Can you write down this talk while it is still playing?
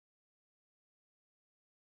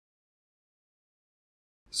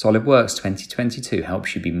SOLIDWORKS 2022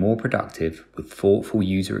 helps you be more productive with thoughtful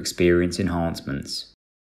user experience enhancements.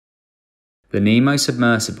 The Nemo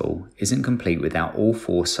submersible isn't complete without all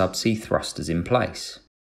 4 subsea thrusters in place.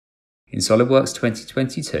 In SOLIDWORKS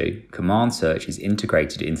 2022, Command Search is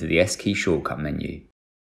integrated into the S-key shortcut menu.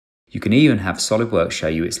 You can even have SOLIDWORKS show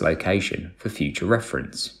you its location for future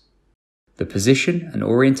reference. The position and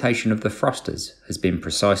orientation of the thrusters has been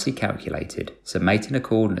precisely calculated, so mating a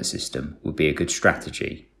coordinate system would be a good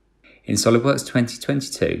strategy. In SOLIDWORKS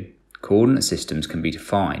 2022, coordinate systems can be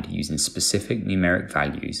defined using specific numeric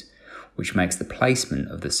values, which makes the placement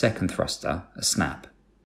of the second thruster a snap.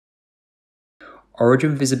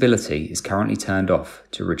 Origin visibility is currently turned off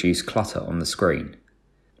to reduce clutter on the screen.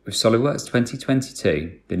 With SOLIDWORKS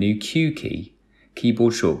 2022, the new Q key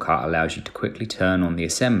keyboard shortcut allows you to quickly turn on the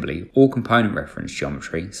assembly or component reference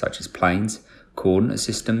geometry such as planes, coordinate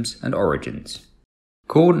systems and origins.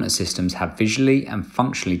 Coordinate systems have visually and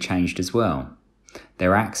functionally changed as well.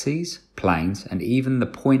 Their axes, planes and even the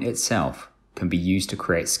point itself can be used to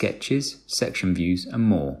create sketches, section views and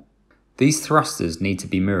more. These thrusters need to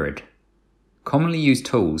be mirrored. Commonly used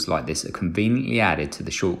tools like this are conveniently added to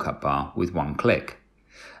the shortcut bar with one click.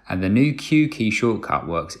 And the new Q key shortcut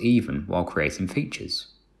works even while creating features.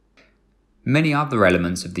 Many other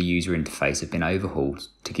elements of the user interface have been overhauled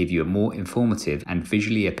to give you a more informative and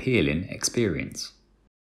visually appealing experience.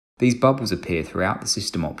 These bubbles appear throughout the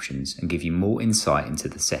system options and give you more insight into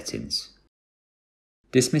the settings.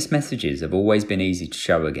 Dismiss messages have always been easy to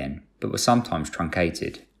show again, but were sometimes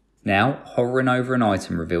truncated. Now, hovering over an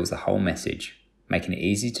item reveals the whole message, making it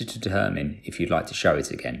easy to determine if you'd like to show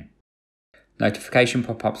it again. Notification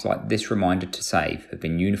pop-ups like this reminder to save have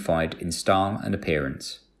been unified in style and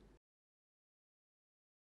appearance.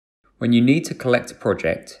 When you need to collect a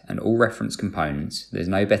project and all reference components, there's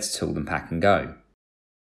no better tool than Pack and Go.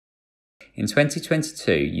 In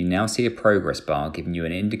 2022, you now see a progress bar giving you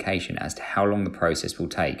an indication as to how long the process will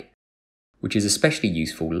take, which is especially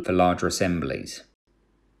useful for larger assemblies.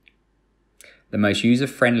 The most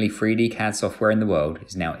user-friendly 3D CAD software in the world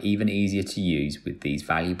is now even easier to use with these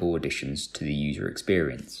valuable additions to the user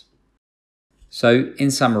experience. So,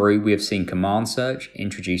 in summary, we have seen Command Search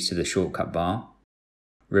introduced to the shortcut bar,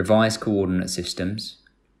 revised coordinate systems,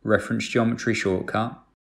 reference geometry shortcut,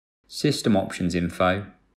 system options info,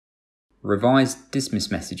 revised dismiss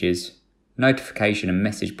messages, notification and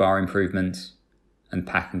message bar improvements, and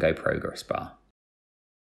Pack and Go progress bar.